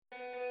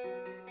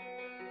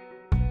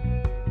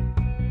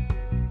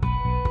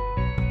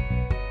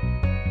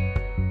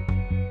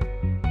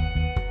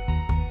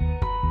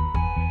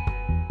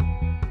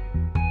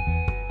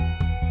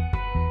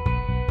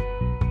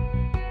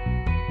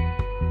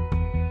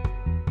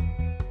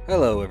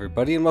Hello,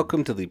 everybody, and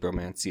welcome to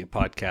Libromancy, a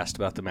podcast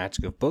about the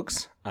magic of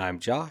books. I'm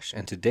Josh,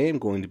 and today I'm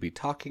going to be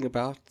talking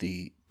about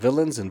the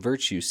Villains and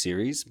Virtues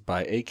series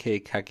by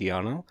A.K.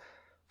 Cagliano.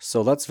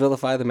 So let's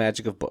vilify the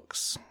magic of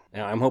books.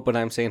 Now, I'm hoping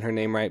I'm saying her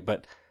name right,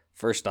 but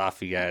first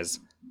off, you guys,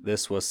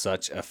 this was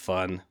such a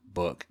fun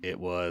book. It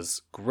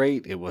was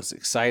great. It was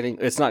exciting.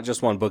 It's not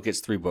just one book,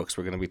 it's 3 books.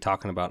 We're going to be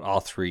talking about all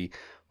 3,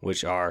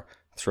 which are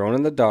Thrown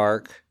in the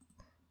Dark,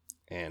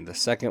 and the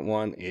second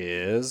one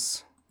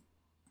is...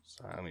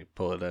 let me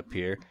pull it up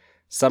here.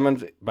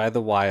 Summoned by the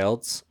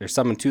Wilds, or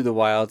Summoned to the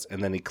Wilds,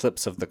 and then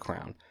Eclipse of the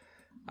Crown.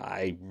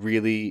 I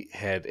really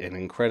had an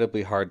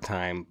incredibly hard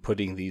time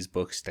putting these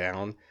books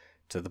down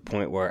to the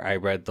point where I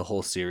read the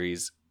whole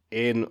series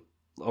in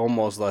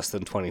almost less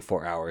than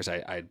 24 hours.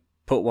 I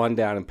put one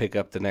down and pick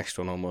up the next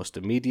one almost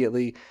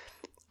immediately.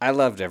 I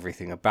loved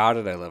everything about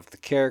it. I loved the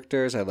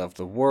characters. I loved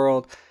the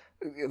world.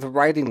 The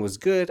writing was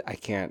good.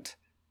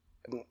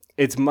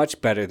 It's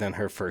much better than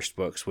her first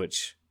books,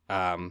 which...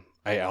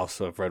 I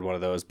also have read one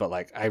of those, but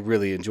I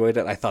really enjoyed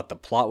it. I thought the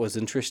plot was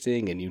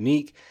interesting and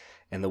unique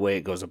and the way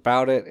it goes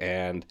about it.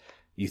 And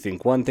you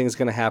think one thing's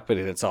going to happen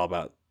and it's all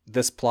about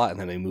this plot, and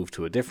then they move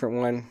to a different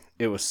one.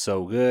 It was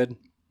so good.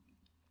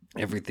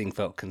 Everything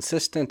felt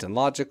consistent and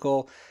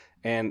logical.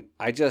 And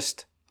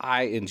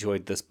I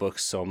enjoyed this book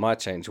so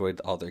much. I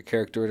enjoyed all their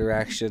character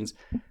interactions.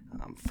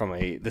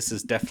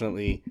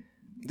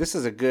 This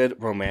is a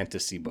good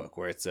romantasy book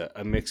where it's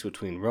a mix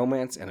between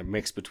romance and a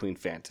mix between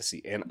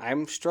fantasy. And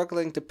I'm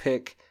struggling to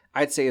pick.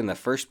 I'd say in the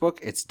first book,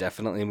 it's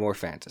definitely more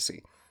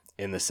fantasy.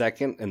 In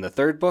the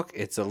third book,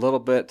 it's a little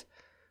bit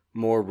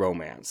more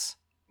romance.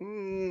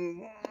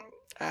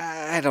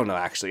 I don't know,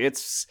 actually.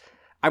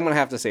 I'm going to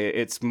have to say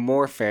it's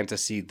more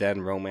fantasy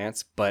than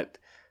romance, but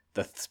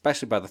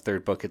especially by the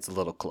third book, it's a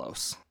little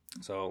close.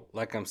 So,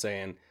 like I'm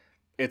saying,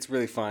 it's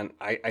really fun.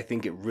 I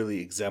think it really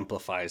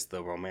exemplifies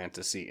the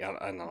romantasy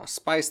on a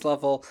spice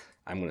level.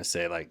 I'm going to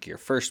say your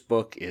first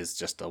book is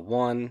just a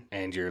 1,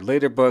 and your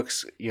later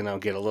books,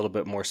 get a little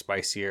bit more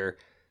spicier.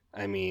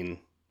 I mean,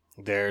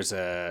 there's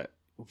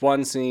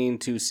 1 scene,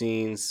 2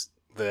 scenes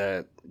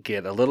that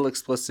get a little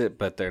explicit,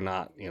 but they're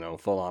not,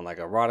 full on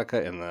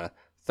erotica in the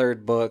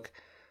third book.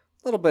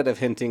 A little bit of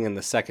hinting in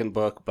the second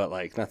book, but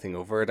nothing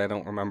overt, I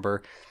don't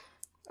remember.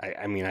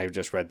 I mean, I've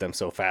just read them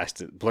so fast,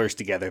 it blurs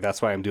together.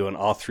 That's why I'm doing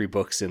all 3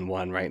 books in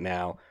one right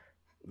now.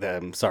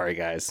 Sorry,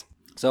 guys.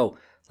 So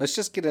let's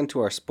just get into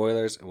our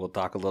spoilers, and we'll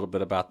talk a little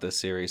bit about this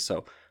series.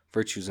 So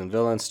Virtues and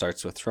Villains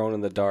starts with Thrown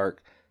in the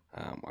Dark.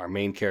 Our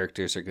main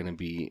characters are going to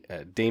be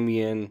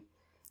Damien,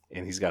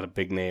 and he's got a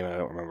big name. I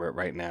don't remember it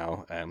right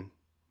now.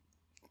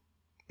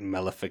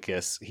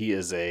 Maleficus. He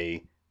is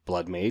a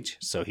blood mage,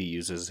 so he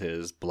uses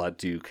his blood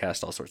to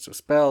cast all sorts of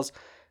spells.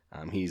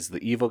 He's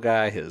the evil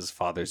guy. His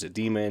father's a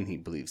demon. He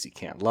believes he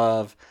can't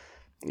love.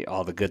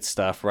 All the good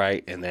stuff,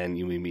 right? And then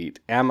we meet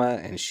Emma,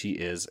 and she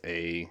is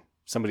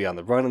somebody on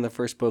the run in the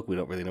first book. We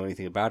don't really know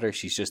anything about her.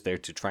 She's just there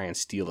to try and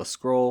steal a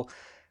scroll.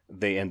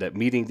 They end up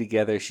meeting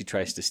together. She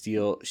tries to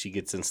steal. She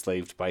gets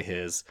enslaved by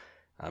his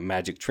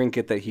magic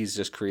trinket that he's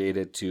just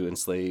created to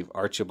enslave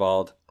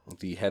Archibald,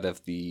 the head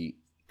of the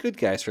good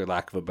guys, for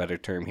lack of a better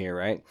term here,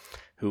 right?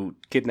 Who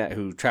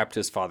trapped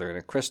his father in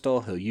a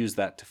crystal. He'll use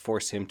that to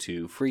force him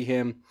to free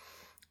him.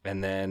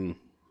 And then,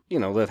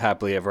 live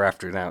happily ever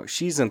after. Now,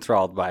 she's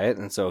enthralled by it,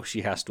 and so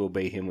she has to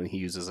obey him when he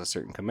uses a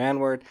certain command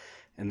word.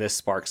 And this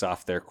sparks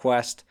off their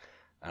quest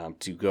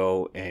to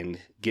go and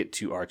get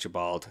to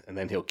Archibald. And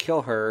then he'll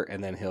kill her,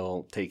 and then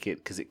he'll take it,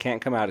 because it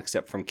can't come out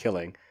except from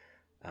killing.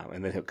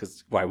 And then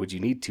because why would you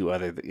need to?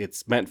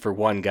 It's meant for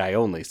one guy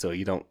only, so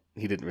he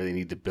didn't really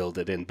need to build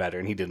it in better,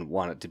 and he didn't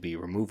want it to be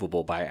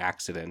removable by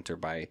accident or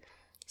by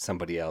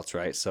somebody else,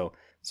 right? So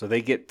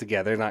they get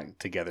together, not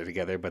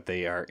together, but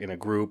they are in a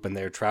group, and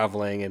they're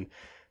traveling, and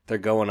they're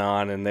going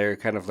on, and they're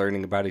kind of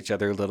learning about each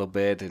other a little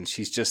bit. And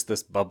she's just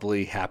this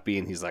bubbly, happy,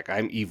 and he's like,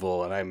 I'm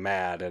evil and I'm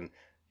mad, and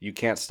you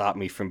can't stop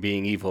me from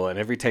being evil. And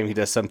every time he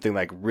does something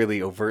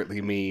really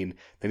overtly mean,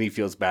 then he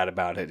feels bad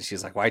about it. And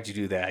she's like, why'd you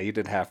do that? You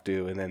didn't have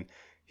to. And then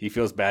he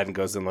feels bad and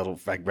goes and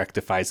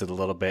rectifies it a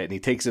little bit, and he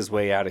takes his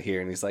way out of here,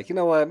 and he's like, you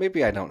know what?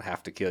 Maybe I don't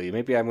have to kill you.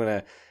 Maybe I'm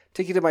gonna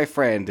take you to my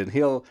friend, and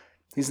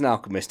he's an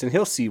alchemist, and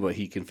he'll see what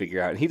he can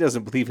figure out. And he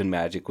doesn't believe in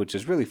magic, which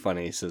is really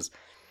funny.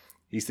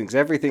 He thinks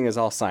everything is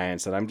all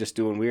science, and I'm just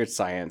doing weird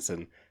science,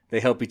 and they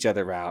help each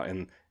other out.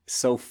 And it's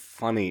so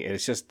funny.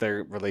 It's just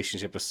their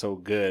relationship is so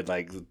good,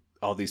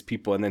 all these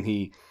people. And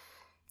then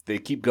they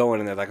keep going,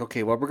 and they're like,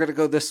 okay, well, we're going to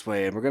go this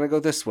way, and we're going to go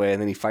this way.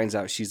 And then he finds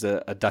out she's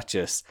a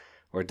duchess,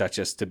 or a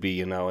duchess to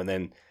be, and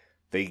then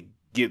they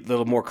get a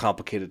little more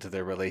complicated to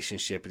their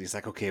relationship. And he's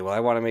like, okay, well, I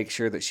want to make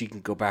sure that she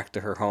can go back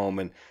to her home,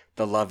 and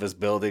the love is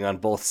building on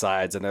both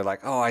sides. And they're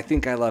like, oh, I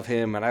think I love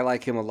him, and I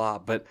like him a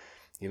lot, but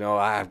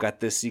I've got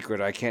this secret,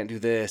 I can't do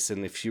this.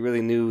 And if she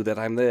really knew that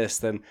I'm this,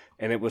 then,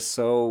 and it was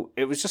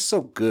just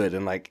so good,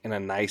 and in a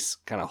nice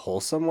kind of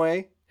wholesome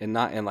way, and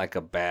not in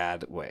a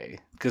bad way.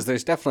 Because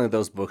there's definitely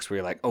those books where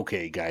you're like,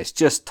 okay, guys,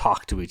 just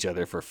talk to each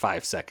other for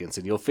 5 seconds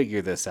and you'll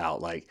figure this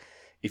out.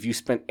 if you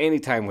spent any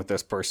time with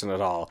this person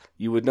at all,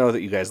 you would know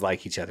that you guys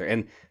like each other.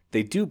 And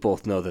they do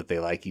both know that they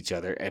like each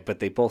other, but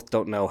they both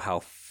don't know how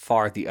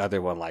far the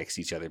other one likes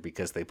each other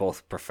because they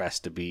both profess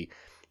to be,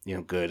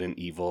 good and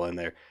evil,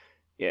 and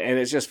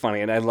it's just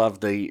funny. And I love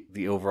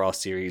the overall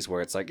series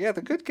where it's like, yeah,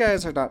 the good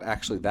guys are not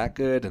actually that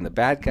good, and the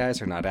bad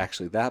guys are not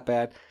actually that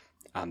bad.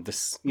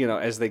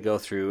 As they go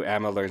through,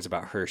 Emma learns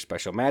about her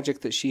special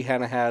magic that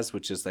Hannah has,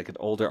 which is like an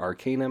older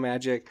arcana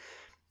magic.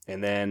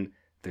 And then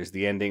there's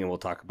the ending, and we'll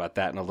talk about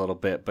that in a little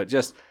bit. But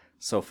just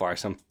so far,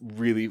 some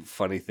really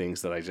funny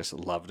things that I just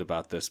loved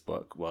about this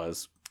book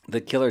was the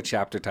killer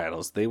chapter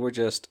titles. They were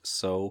just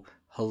so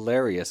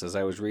hilarious as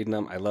I was reading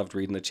them. I loved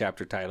reading the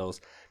chapter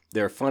titles.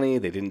 They're funny.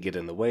 They didn't get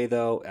in the way,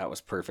 though. That was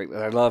perfect.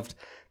 And I loved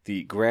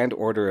the Grand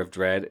Order of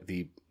Dread,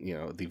 the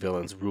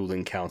villain's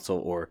ruling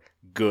council, or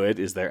GOOD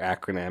is their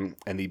acronym,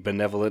 and the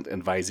Benevolent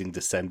Advising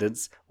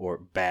Descendants, or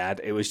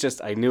BAD. It was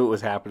just, I knew it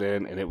was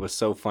happening, and it was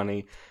so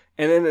funny.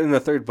 And then in the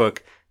third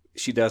book,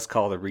 she does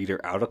call the reader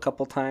out a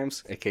couple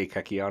times, aka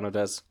Kakiyano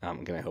does.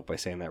 Again, I hope I'm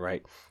saying that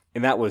right.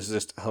 And that was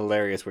just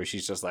hilarious, where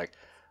she's just like,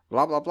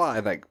 blah, blah, blah.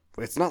 And like,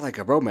 it's not like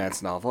a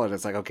romance novel. And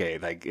it's like, okay,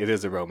 like it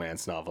is a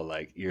romance novel.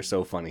 Like, you're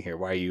so funny here.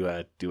 Why are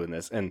you doing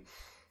this? And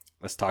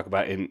let's talk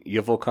about in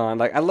Yvelcon.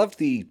 Like, I loved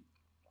the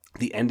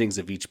endings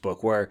of each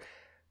book where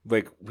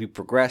like we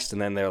progressed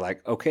and then they're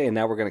like, okay, and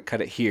now we're going to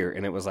cut it here.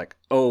 And it was like,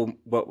 oh,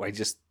 well, I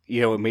just,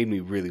 it made me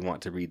really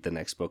want to read the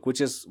next book,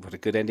 which is what a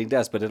good ending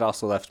does. But it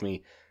also left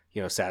me,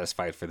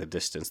 satisfied for the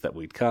distance that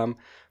we'd come,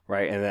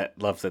 right? And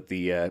that love that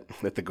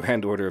the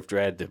Grand Order of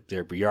Dread,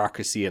 their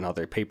bureaucracy and all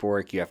their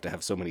paperwork, you have to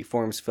have so many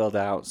forms filled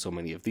out, so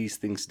many of these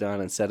things done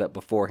and set up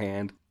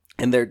beforehand.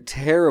 And their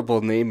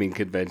terrible naming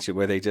convention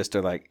where they just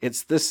are like,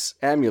 it's this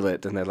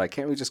amulet. And they're like,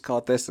 can't we just call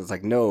it this? And it's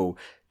like, no,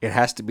 it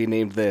has to be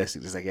named this.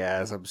 And he's like,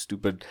 yeah, some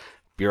stupid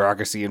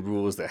bureaucracy and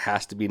rules that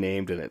has to be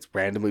named. And it's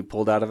randomly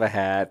pulled out of a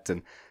hat.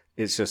 And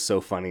it's just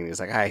so funny. And he's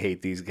like, I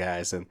hate these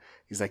guys. And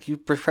he's like, you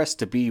profess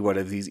to be one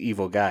of these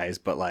evil guys,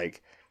 but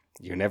like,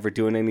 you're never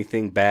doing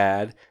anything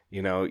bad.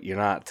 You're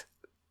not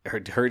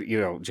hurt,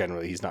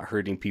 generally he's not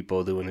hurting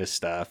people doing his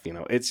stuff.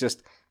 It's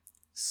just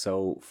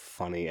so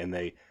funny. And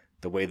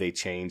the way they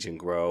change and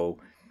grow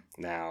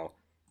now,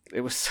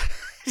 it was,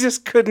 I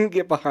just couldn't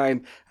get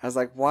behind. I was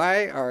like,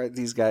 why are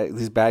these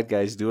bad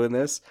guys doing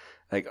this?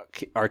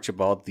 Like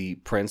Archibald, the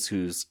prince,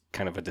 who's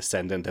kind of a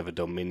descendant of a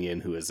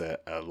dominion, who is a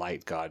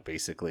light god,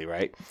 basically,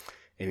 right?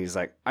 And he's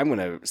like, I'm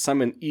going to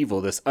summon evil,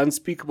 this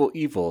unspeakable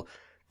evil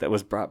that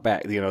was brought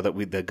back,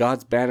 that the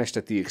gods banished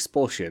at the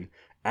expulsion.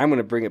 I'm going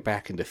to bring it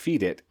back and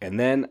defeat it, and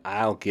then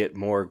I'll get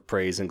more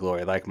praise and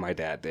glory like my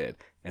dad did.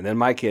 And then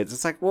my kids,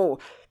 it's like,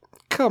 well,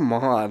 come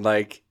on.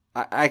 Like,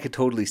 I could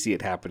totally see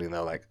it happening,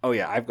 though. Like, oh,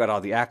 yeah, I've got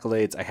all the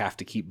accolades. I have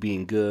to keep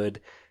being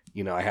good.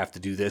 I have to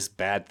do this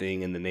bad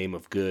thing in the name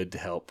of good to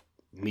help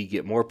me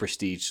get more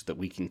prestige so that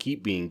we can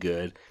keep being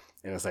good.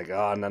 And it's like,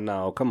 oh,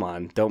 no, come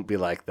on. Don't be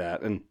like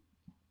that. And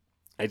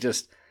I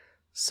just,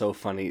 so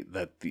funny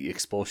that the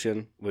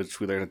expulsion, which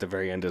we learn at the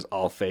very end, is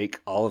all fake.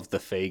 All of the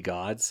Fae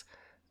gods.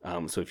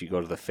 So if you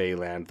go to the Fae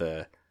land,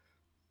 the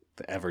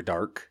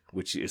Everdark,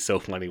 which is so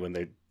funny when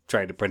they're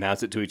trying to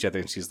pronounce it to each other,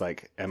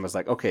 and Emma's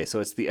like, okay, so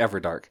it's the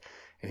Everdark.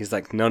 And he's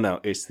like, no,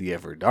 it's the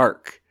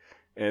Everdark.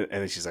 And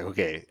then she's like,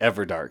 okay,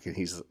 Everdark. And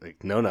he's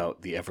like, no,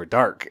 the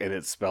Everdark. And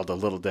it's spelled a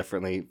little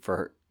differently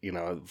for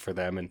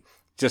them. And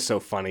just so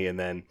funny. And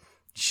then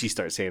she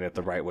starts saying it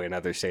the right way and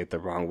others say it the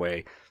wrong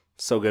way.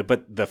 So good.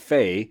 But the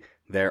Fae,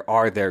 there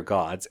are their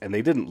gods, and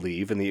they didn't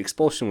leave. And the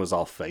expulsion was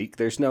all fake.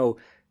 There's no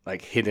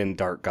like hidden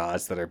dark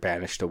gods that are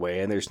banished away.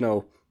 And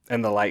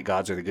and the light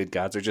gods or the good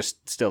gods are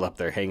just still up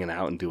there hanging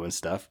out and doing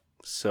stuff.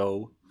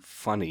 So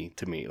funny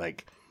to me.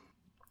 Like,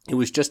 it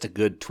was just a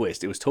good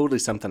twist. It was totally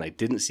something I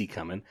didn't see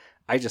coming.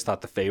 I just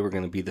thought the Fae were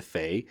going to be the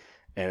Fae,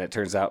 and it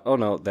turns out, oh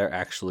no, they're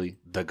actually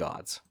the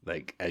gods,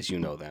 like as you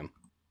know them.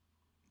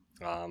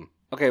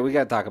 Okay, we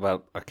got to talk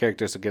about our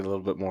characters to get a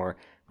little bit more.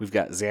 We've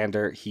got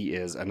Xander. He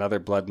is another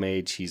blood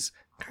mage. He's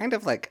kind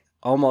of like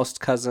almost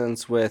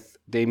cousins with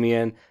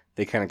Damien.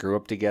 They kind of grew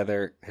up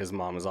together. His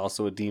mom is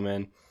also a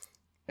demon.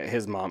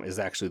 His mom is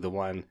actually the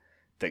one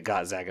that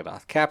got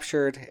Zagadoth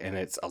captured, and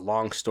it's a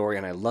long story,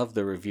 and I love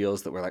the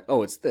reveals that we're like,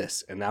 oh, it's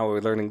this, and now we're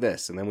learning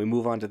this, and then we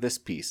move on to this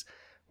piece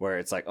where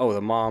it's like, oh,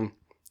 the mom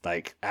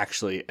like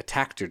actually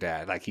attacked her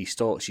dad, like she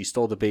stole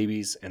the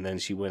babies, and then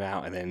she went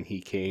out, and then he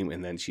came,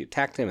 and then she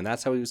attacked him, and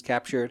that's how he was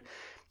captured.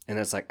 And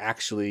it's like,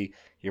 actually,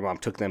 your mom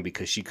took them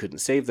because she couldn't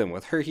save them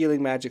with her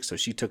healing magic, so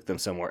she took them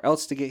somewhere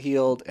else to get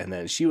healed, and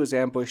then she was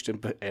ambushed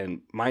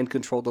and mind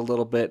controlled a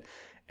little bit.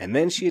 And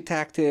then she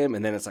attacked him,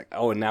 and then it's like,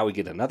 oh, and now we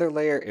get another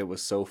layer. It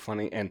was so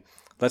funny. And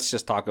let's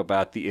just talk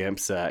about the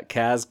imps,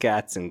 Kaz,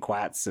 Cats, and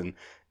Quats. And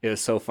it was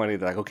so funny.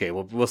 They're like, okay,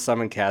 we'll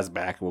summon Kaz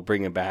back. We'll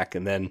bring him back.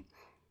 And then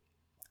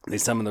they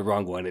summon the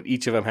wrong one. And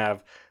each of them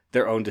have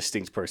their own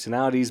distinct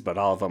personalities, but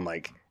all of them,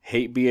 like,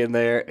 hate being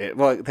there.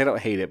 They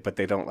don't hate it, but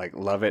they don't, like,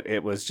 love it.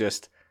 It was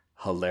just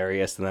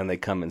hilarious. And then they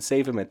come and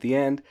save him at the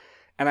end.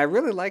 And I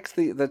really liked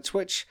the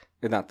switch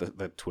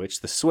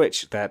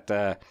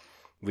that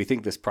we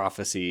think this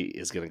prophecy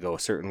is going to go a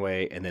certain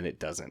way, and then it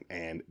doesn't.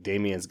 And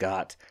Damien's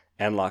got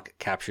Enlok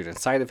captured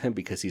inside of him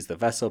because he's the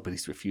vessel, but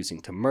he's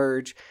refusing to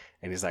merge.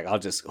 And he's like, I'll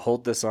just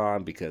hold this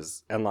on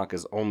because Enlok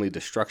is only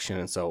destruction,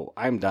 and so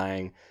I'm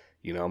dying.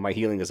 You know, my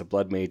healing as a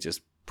blood mage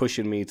is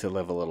pushing me to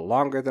live a little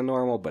longer than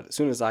normal, but as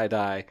soon as I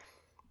die,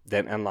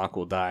 then Enlok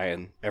will die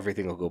and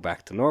everything will go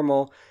back to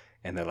normal.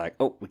 And they're like,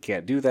 oh, we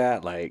can't do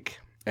that. Like,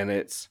 and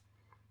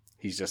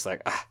he's just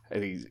like,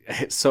 and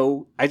I'm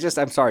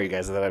sorry, you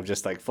guys, that I'm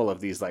just like full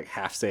of these like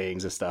half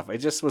sayings and stuff. It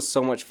just was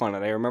so much fun.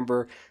 And I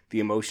remember the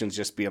emotions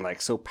just being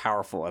like so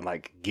powerful and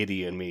like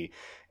giddy in me.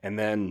 And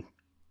then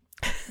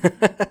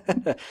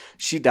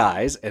she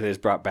dies and is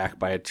brought back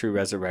by a true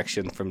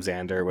resurrection from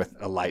Xander with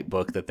a light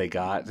book that they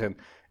got. And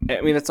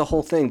I mean, it's a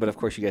whole thing, but of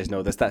course you guys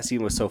know this. That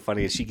scene was so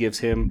funny. She puts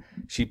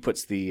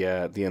the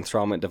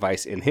enthrallment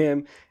device in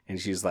him, and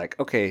she's like,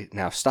 okay,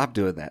 now stop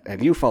doing that.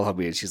 And you follow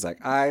me. And she's like,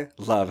 I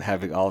love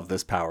having all of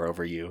this power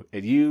over you.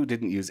 And you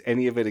didn't use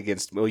any of it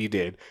against me. Well, you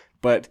did,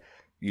 but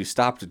you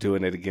stopped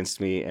doing it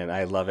against me, and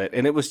I love it.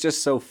 And it was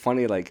just so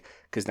funny, like,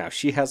 because now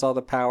she has all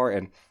the power,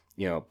 and,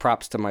 you know,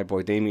 props to my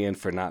boy Damien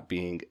for not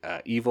being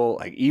evil,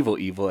 like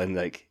evil, and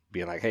like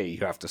being like, hey,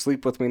 you have to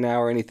sleep with me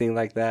now or anything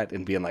like that,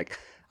 and being like,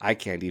 I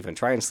can't even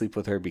try and sleep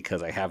with her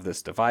because I have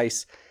this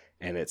device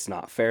and it's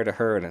not fair to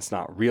her and it's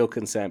not real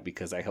consent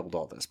because I held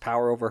all this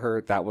power over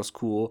her. That was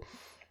cool.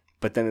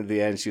 But then at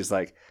the end, she's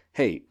like,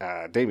 hey,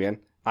 Damien,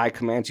 I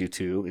command you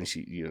to, and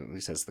he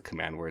says the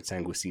command word,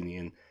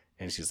 Sanguisinian,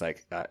 and she's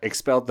like,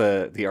 expel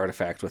the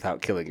artifact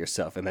without killing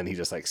yourself. And then he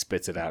just like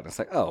spits it out. And it's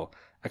like, oh,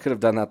 I could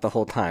have done that the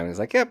whole time. And he's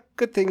like, yep,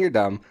 good thing you're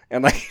dumb.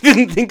 And like, you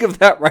didn't think of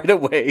that right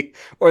away,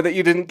 or that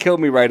you didn't kill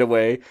me right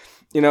away.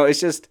 You know,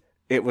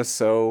 it was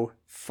so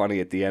funny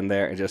at the end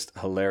there and just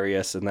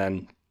hilarious. And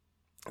then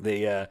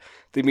they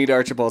meet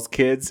Archibald's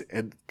kids,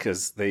 and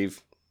because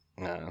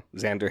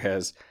Xander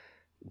has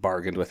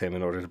bargained with him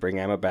in order to bring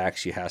Emma back.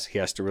 He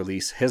has to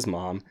release his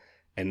mom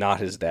and not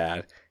his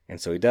dad. And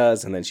so he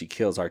does, and then she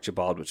kills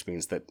Archibald, which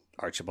means that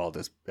Archibald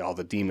is all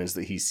the demons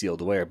that he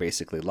sealed away are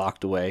basically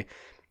locked away.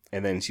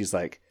 And then she's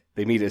like,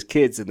 they meet his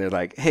kids, and they're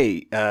like,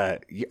 hey,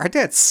 our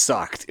dad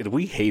sucked, and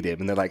we hate him.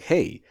 And they're like,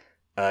 hey,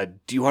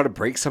 do you want to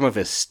break some of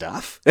his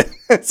stuff?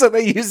 So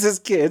they use his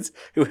kids,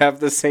 who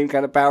have the same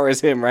kind of power as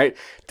him, right,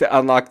 to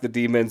unlock the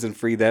demons and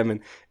free them.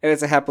 And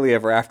it's a happily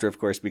ever after, of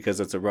course, because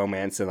it's a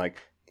romance. And like,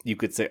 you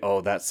could say,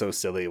 oh, that's so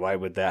silly. Why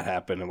would that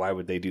happen? And why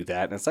would they do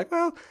that? And it's like,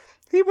 well,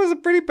 he was a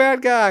pretty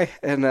bad guy.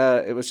 And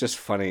it was just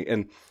funny.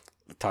 And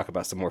talk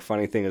about some more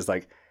funny thing is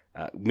like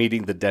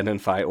meeting the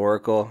Denonfi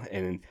Oracle.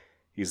 And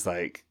he's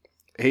like,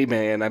 hey,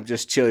 man, I'm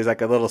just chill. He's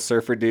like a little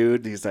surfer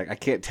dude. He's like, I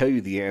can't tell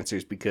you the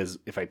answers because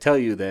if I tell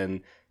you,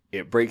 then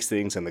it breaks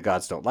things and the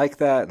gods don't like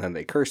that. And then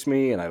they curse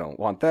me and I don't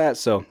want that.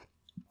 So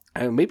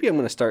maybe I'm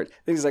going to start.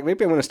 He's like,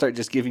 maybe I'm going to start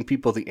just giving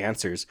people the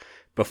answers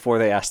before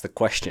they ask the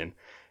question.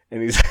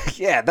 And he's like,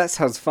 yeah, that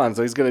sounds fun.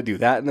 So he's going to do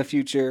that in the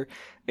future.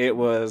 It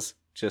was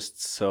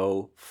just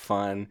so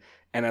fun.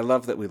 And I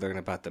love that we learn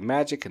about the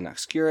magic and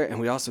Noxcura. And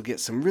we also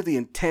get some really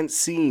intense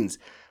scenes.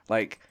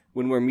 Like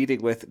when we're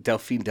meeting with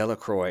Delphine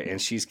Delacroix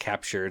and she's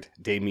captured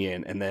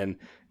Damien. And then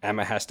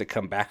Emma has to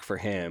come back for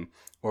him.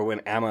 Or when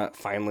Emma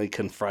finally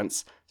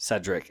confronts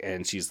Cedric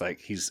and she's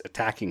like, he's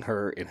attacking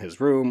her in his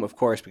room, of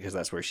course, because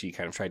that's where she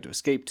kind of tried to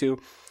escape to.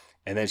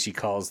 And then she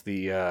calls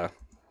the...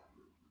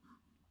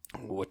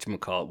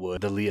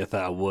 whatchamacallit, the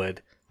Leotha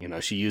wood. You know,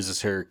 she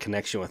uses her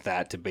connection with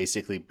that to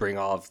basically bring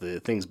all of the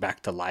things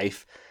back to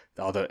life.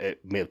 All the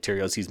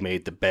materials he's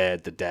made, the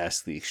bed, the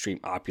desk, the extreme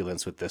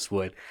opulence with this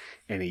wood.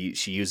 And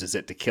she uses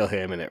it to kill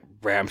him, and it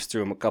rams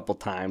through him a couple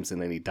times,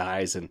 and then he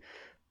dies. And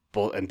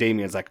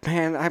Damien's like,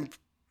 man, I'm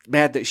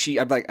glad that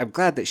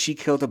she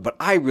killed him, but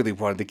I really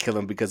wanted to kill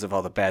him because of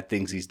all the bad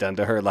things he's done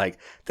to her. Like,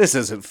 this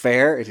isn't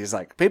fair. And he's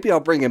like, maybe I'll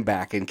bring him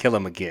back and kill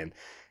him again.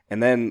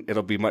 And then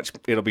it'll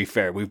be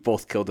fair. We've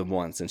both killed him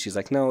once. And she's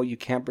like, no, you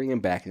can't bring him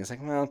back. And he's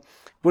like, well, it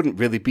wouldn't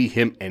really be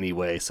him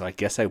anyway, so I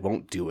guess I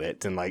won't do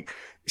it. And like,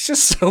 it's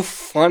just so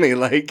funny.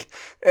 Like,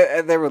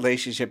 their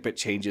relationship, it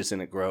changes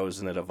and it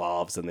grows and it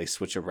evolves and they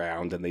switch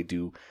around and they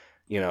do,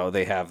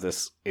 they have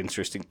this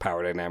interesting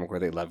power dynamic where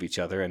they love each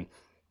other. And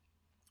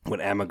when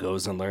Emma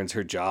goes and learns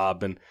her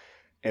job and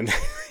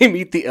they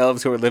meet the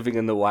elves who are living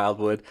in the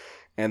Wildwood.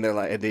 And they're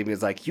like, and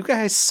Damien's like, you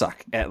guys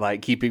suck at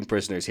like keeping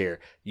prisoners here.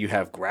 You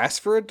have grass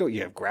for a door.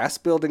 You have grass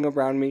building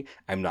around me.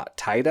 I'm not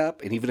tied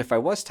up. And even if I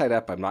was tied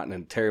up, I'm not in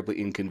a terribly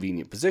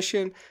inconvenient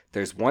position.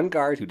 There's one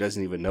guard who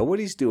doesn't even know what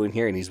he's doing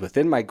here. And he's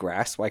within my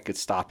grasp, so I could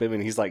stop him.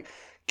 And he's like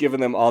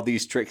giving them all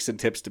these tricks and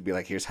tips to be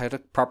like, here's how to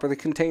properly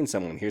contain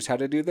someone. Here's how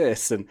to do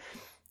this. And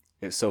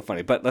it's so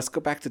funny. But let's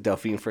go back to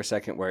Delphine for a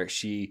second, where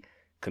she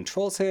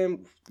controls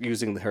him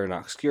using her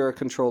Noxcura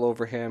control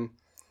over him.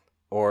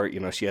 Or,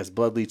 she has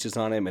blood leeches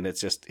on him, and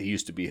it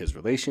used to be his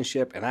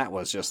relationship. And that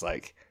was just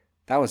like,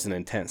 that was an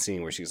intense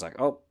scene where she's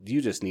like, oh, you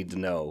just need to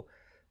know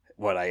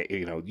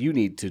you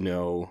need to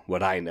know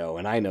what I know.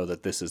 And I know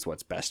that this is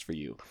what's best for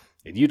you.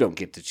 And you don't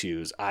get to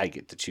choose, I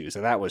get to choose.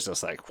 And that was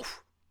just like, whew,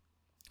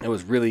 it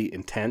was really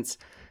intense,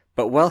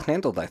 but well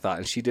handled, I thought.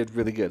 And she did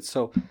really good.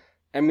 So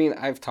I mean,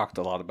 I've talked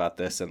a lot about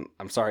this, and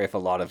I'm sorry if a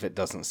lot of it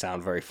doesn't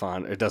sound very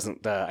fun. It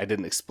doesn't. I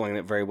didn't explain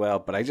it very well,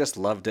 but I just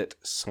loved it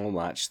so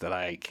much that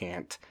I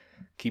can't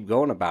keep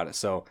going about it.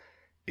 So,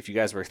 if you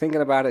guys were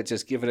thinking about it,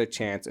 just give it a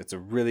chance. It's a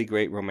really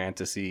great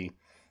romantasy.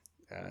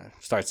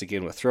 Starts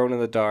again with Throne in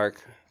the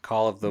Dark,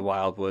 Call of the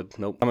Wildwood,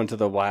 Coming to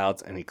the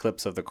Wilds, and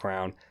Eclipse of the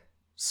Crown.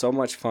 So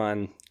much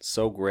fun,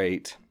 so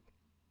great.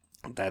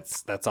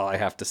 That's all I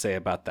have to say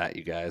about that,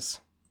 you guys.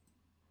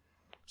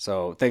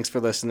 So thanks for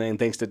listening.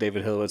 Thanks to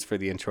David Hillowitz for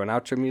the intro and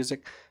outro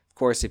music. Of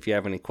course, if you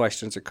have any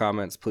questions or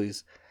comments,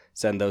 please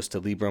send those to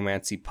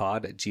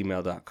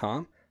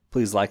libromancypod@gmail.com.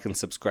 Please like and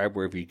subscribe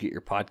wherever you get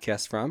your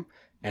podcasts from.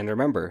 And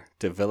remember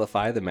to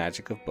vilify the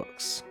magic of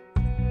books.